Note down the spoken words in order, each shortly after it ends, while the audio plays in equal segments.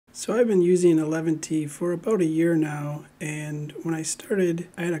So I've been using 11T for about a year now, and when I started,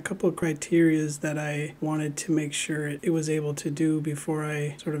 I had a couple of criterias that I wanted to make sure it was able to do before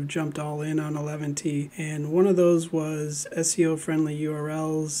I sort of jumped all in on 11T. And one of those was SEO-friendly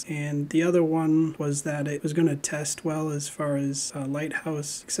URLs, and the other one was that it was going to test well as far as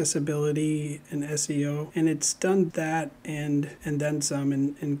Lighthouse accessibility and SEO. And it's done that and then some,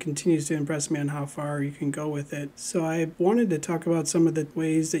 and continues to impress me on how far you can go with it. So I wanted to talk about some of the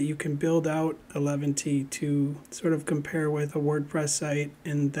ways that you can build out 11T to sort of compare with a WordPress site,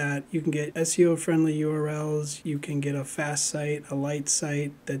 in that you can get SEO friendly URLs, you can get a fast site, a light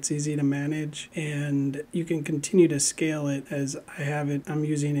site that's easy to manage, and you can continue to scale it as I have it. I'm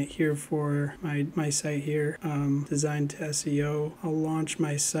using it here for my site here, designed to SEO. I'll launch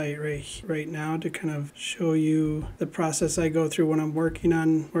my site right now to kind of show you the process I go through when I'm working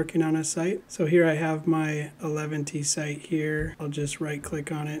on a site. So here I have my 11T site here. I'll just right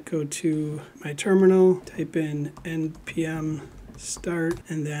click on it, go to my terminal, type in Npm Start,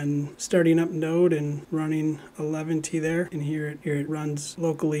 and then starting up Node and running 11T there, and here it runs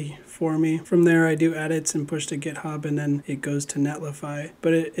locally for me. From there I do edits and push to GitHub, and then it goes to Netlify.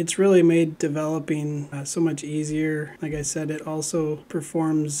 But it's really made developing so much easier. Like I said, it also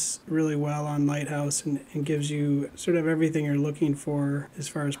performs really well on Lighthouse and gives you sort of everything you're looking for as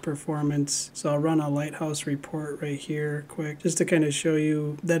far as performance. So I'll run a Lighthouse report right here quick, just to kind of show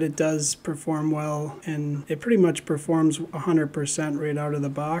you that it does perform well, and it pretty much performs 100% right out of the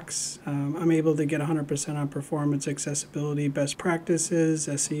box. I'm able to get 100% on performance, accessibility, best practices,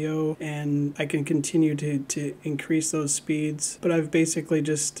 SEO, and I can continue to increase those speeds. But I've basically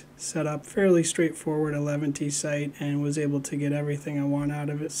just set up fairly straightforward 11T site and was able to get everything I want out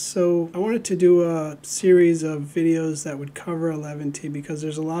of it. So I wanted to do a series of videos that would cover 11T because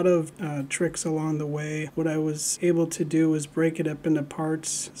there's a lot of tricks along the way. What I was able to do was break it up into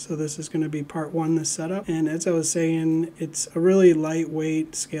parts. So this is going to be part one, the setup. And as I was saying, it's a really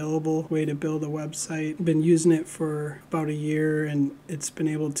lightweight, scalable way to build a website. I've been using it for about a year, and it's been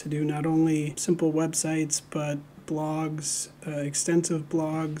able to do not only simple websites, but blogs, extensive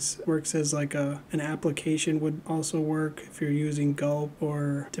blogs. Works as like an application would also work if you're using Gulp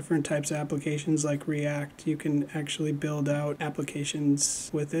or different types of applications like React. You can actually build out applications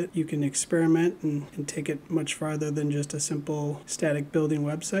with it. You can experiment and take it much farther than just a simple static building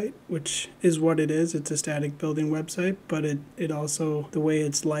website, which is what it is. It's a static building website, but it also, the way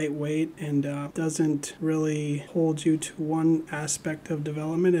it's lightweight and doesn't really hold you to one aspect of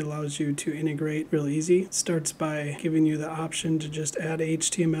development, it allows you to integrate real easy. It starts by giving you the option to just add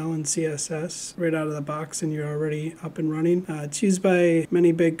HTML and CSS right out of the box, and you're already up and running. It's used by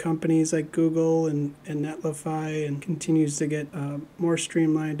many big companies like Google and Netlify, and continues to get more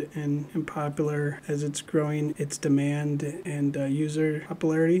streamlined and popular as it's growing its demand and user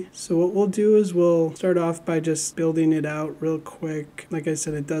popularity. So what we'll do is we'll start off by just building it out real quick. Like I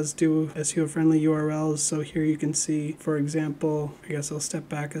said, it does do SEO friendly URLs. So here you can see, for example, I guess I'll step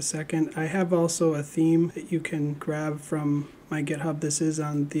back a second. I have also a theme that you can grab from my GitHub. This is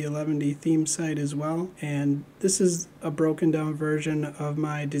on the 11D theme site as well, and this is a broken down version of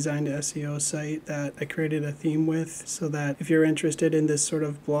my Design to SEO site that I created a theme with, so that if you're interested in this sort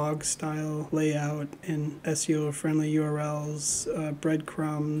of blog style layout and SEO friendly URLs,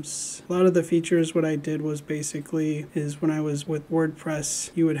 breadcrumbs, a lot of the features, what I did was basically is when I was with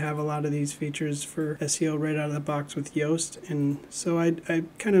WordPress, you would have a lot of these features for SEO right out of the box with Yoast, and so I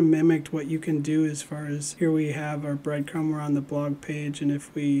kind of mimicked what you can do as far as, here we have our breadcrumb, we're on the blog page, and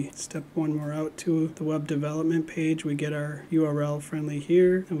if we step one more out to the web development page, we get our URL friendly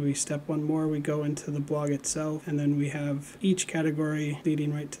here, and we step one more, we go into the blog itself, and then we have each category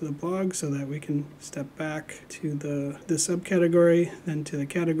leading right to the blog, so that we can step back to the subcategory, then to the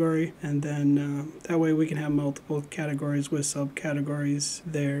category, and then that way we can have multiple categories with subcategories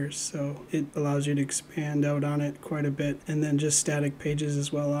there. So it allows you to expand out on it quite a bit, and then just static pages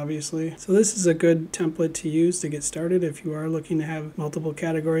as well, obviously. So this is a good template to use to get started if you are looking to have multiple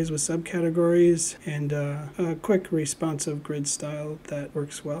categories with subcategories, and a quick responsive grid style that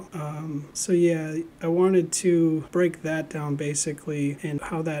works well. So yeah, I wanted to break that down basically, and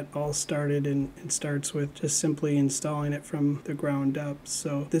how that all started, and it starts with just simply installing it from the ground up.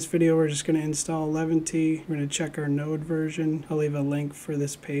 So this video we're just going to install 11T. We're going to check our Node version. I'll leave a link for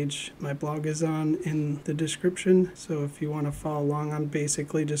this page my blog is on in the description, so if you want to follow along, I'm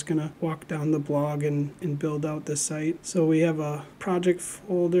basically just going to walk down the blog and build out the site. So we have a project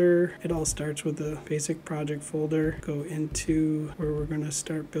folder. It all starts with a basic project folder. Go into where we're going to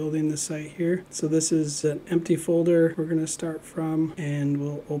start building the site here. So this is an empty folder we're going to start from, and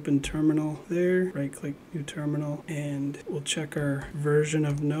we'll open terminal there, right click new terminal, and we'll check our version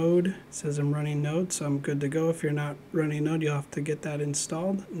of Node. It says I'm running Node, so I'm good to go. If you're not running Node, you'll have to get that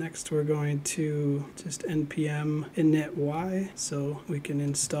installed. Next, we're going to just npm init-y, so we can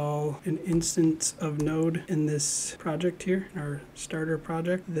install an instance of Node in this project here, our starter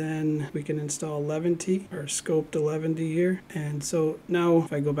project. Then we can install 11t, our scoped 11t here. And so now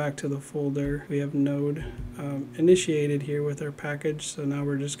if I go back to the folder, we have Node initiated here with our package. So now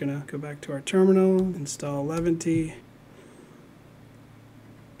we're just going to go back to our terminal, install 11t,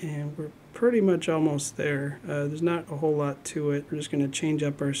 and we're pretty much almost there. There's not a whole lot to it. We're just going to change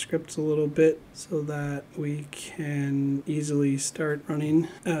up our scripts a little bit so that we can easily start running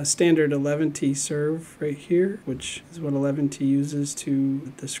a standard 11t serve right here, which is what 11t uses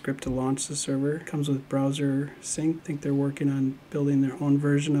to the script to launch the server. It comes with browser sync. I think they're working on building their own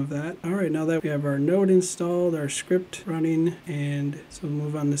version of that. All right, now that we have our node installed, our script running, and so we'll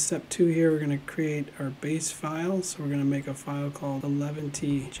move on to step 2 here. We're going to create our base file. So we're going to make a file called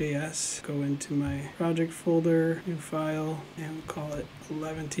 11t.js. Go into my project folder, new file, and we'll call it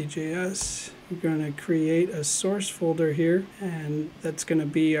 11t.js. We're going to create a source folder here, and that's going to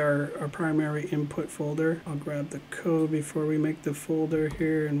be our primary input folder. I'll grab the code before we make the folder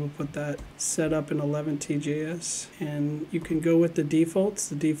here, and we'll put that set up in 11t.js. And you can go with the defaults.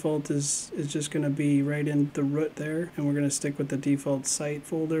 The default is just going to be right in the root there, and we're going to stick with the default site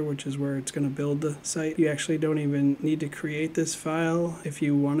folder, which is where it's going to build the site. You actually don't even need to create this file. If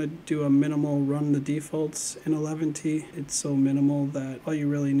you want to do a minimal run the defaults in 11t, it's so minimal that all you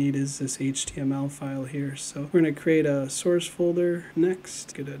really need is this HTML file here. So we're going to create a source folder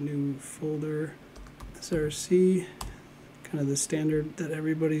next, get a new folder, src, kind of the standard that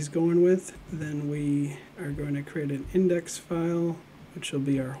everybody's going with. Then we are going to create an index file, which will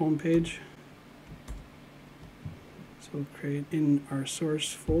be our home page. So we'll create in our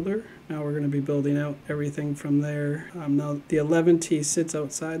source folder. Now we're going to be building out everything from there. Now the 11t sits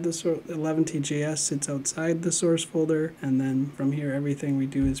outside the 11t.js sits outside the source folder, and then from here everything we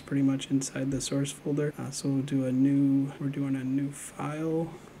do is pretty much inside the source folder. So we'll do we're doing a new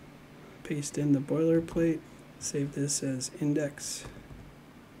file, paste in the boilerplate, save this as index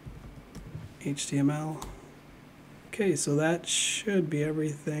HTML. Okay, so that should be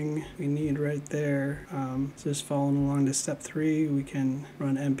everything we need right there. So just following along to step 3, we can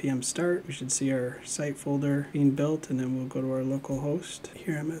run npm start. We should see our site folder being built, and then we'll go to our local host.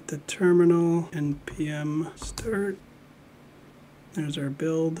 Here I'm at the terminal, npm start. There's our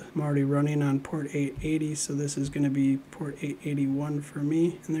build. I'm already running on port 880, so this is going to be port 881 for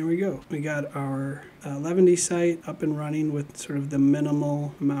me. And there we go. We got our 11t site up and running with sort of the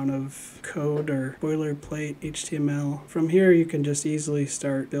minimal amount of code or boilerplate HTML. From here, you can just easily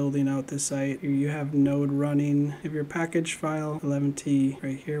start building out the site. You have Node running. You have your package file, 11t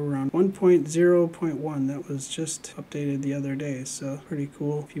right here. We're on 1.0.1. That was just updated the other day, so pretty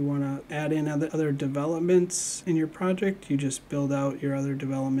cool. If you want to add in other developments in your project, you just build out your other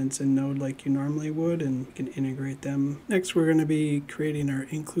developments in Node like you normally would, and you can integrate them. Next, we're going to be creating our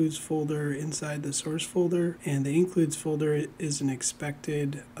includes folder inside the source folder, and the includes folder is an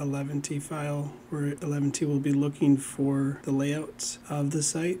expected 11t file where 11t will be looking for the layouts of the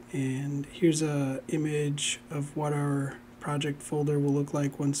site. And here's a image of what our project folder will look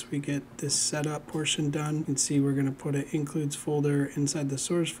like once we get this setup portion done. You can see we're going to put an includes folder inside the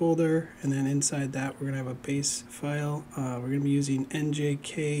source folder, and then inside that we're going to have a base file. We're going to be using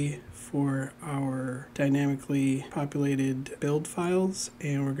njk for our dynamically populated build files,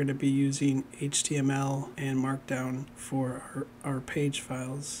 and we're going to be using HTML and Markdown for our page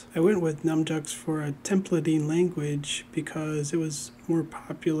files. I went with Numjux for a templating language because it was more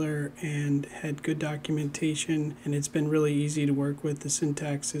popular and had good documentation, and it's been really easy to work with. The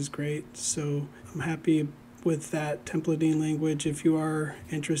syntax is great, so I'm happy with that templating language. If you are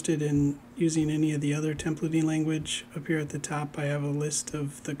interested in using any of the other templating language, up here at the top I have a list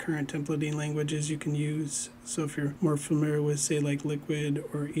of the current templating languages you can use. So if you're more familiar with, say, like Liquid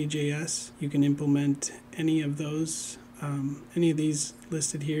or EJS, you can implement any of those. Any of these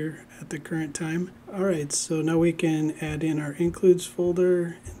listed here at the current time. Alright, so now we can add in our includes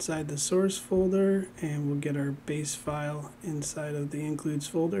folder inside the source folder, and we'll get our base file inside of the includes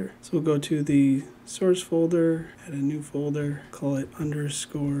folder. So we'll go to the source folder, add a new folder, call it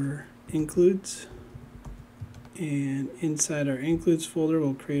 _includes. And inside our includes folder,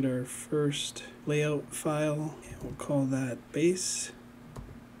 we'll create our first layout file, and we'll call that base.njk.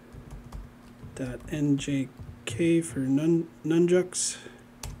 K for nunjucks.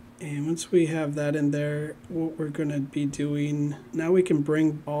 And once we have that in there, what we're going to be doing, now we can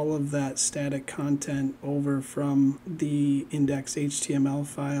bring all of that static content over from the index.html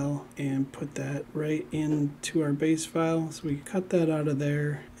file and put that right into our base file. So we cut that out of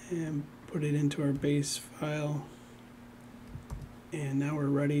there and put it into our base file. And now we're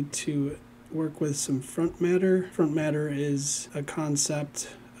ready to work with some front matter. Front matter is a concept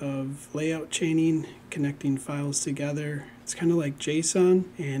of layout chaining, connecting files together. It's kind of like JSON,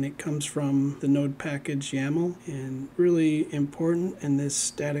 and it comes from the node package YAML, and really important in this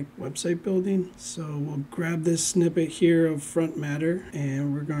static website building. So we'll grab this snippet here of front matter,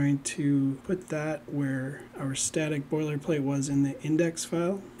 and we're going to put that where our static boilerplate was in the index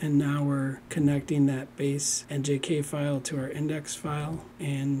file. And now we're connecting that base NJK file to our index file,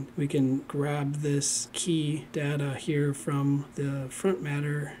 and we can grab this key data here from the front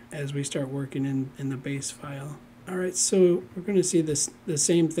matter as we start working in the base file. Alright, so we're going to see the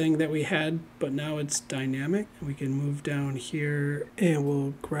same thing that we had, but now it's dynamic. We can move down here and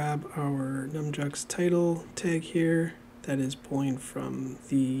we'll grab our numjucks title tag here that is pulling from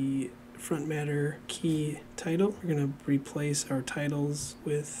the front matter key title. We're going to replace our titles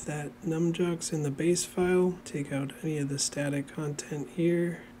with that numjucks in the base file, take out any of the static content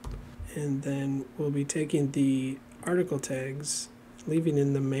here, and then we'll be taking the article tags, leaving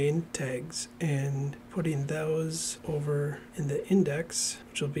in the main tags, and putting those over in the index,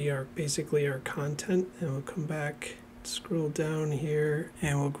 which will be basically our content. And we'll come back, scroll down here,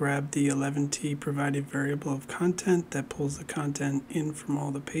 and we'll grab the 11t provided variable of content that pulls the content in from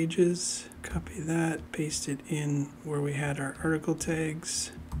all the pages. Copy that, paste it in where we had our article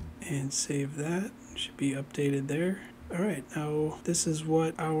tags, and save that. It should be updated there. Alright, now this is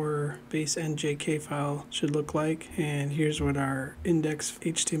what our base NJK file should look like, and here's what our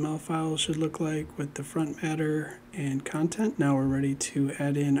index.html file should look like with the front matter and content. Now we're ready to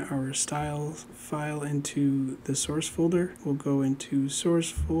add in our style file into the source folder. We'll go into source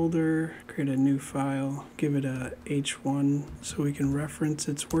folder, create a new file, give it a h1 so we can reference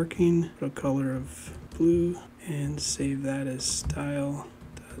it's working, put a color of blue, and save that as style.css.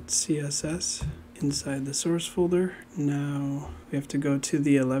 Inside the source folder. Now we have to go to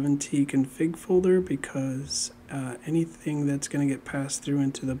the 11t config folder because anything that's going to get passed through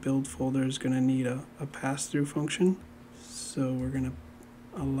into the build folder is going to need a pass-through function. So we're going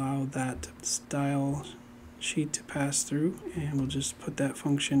to allow that style sheet to pass through, and we'll just put that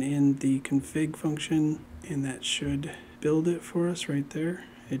function in the config function, and that should build it for us right there.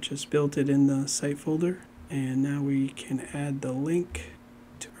 It just built it in the site folder, and now we can add the link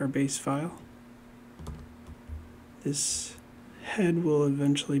to our base file. This head will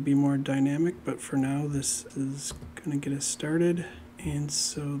eventually be more dynamic, but for now this is going to get us started, and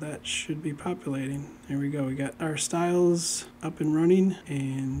so that should be populating. There we go, we got our styles up and running,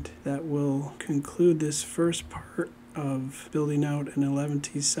 and that will conclude this first part of building out an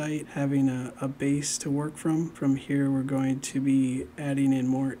 11t site, having a base to work from. From here we're going to be adding in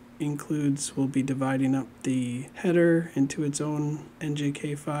more includes. We'll be dividing up the header into its own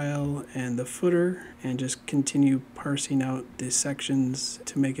NJK file and the footer, and just continue parsing out the sections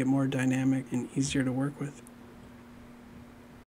to make it more dynamic and easier to work with.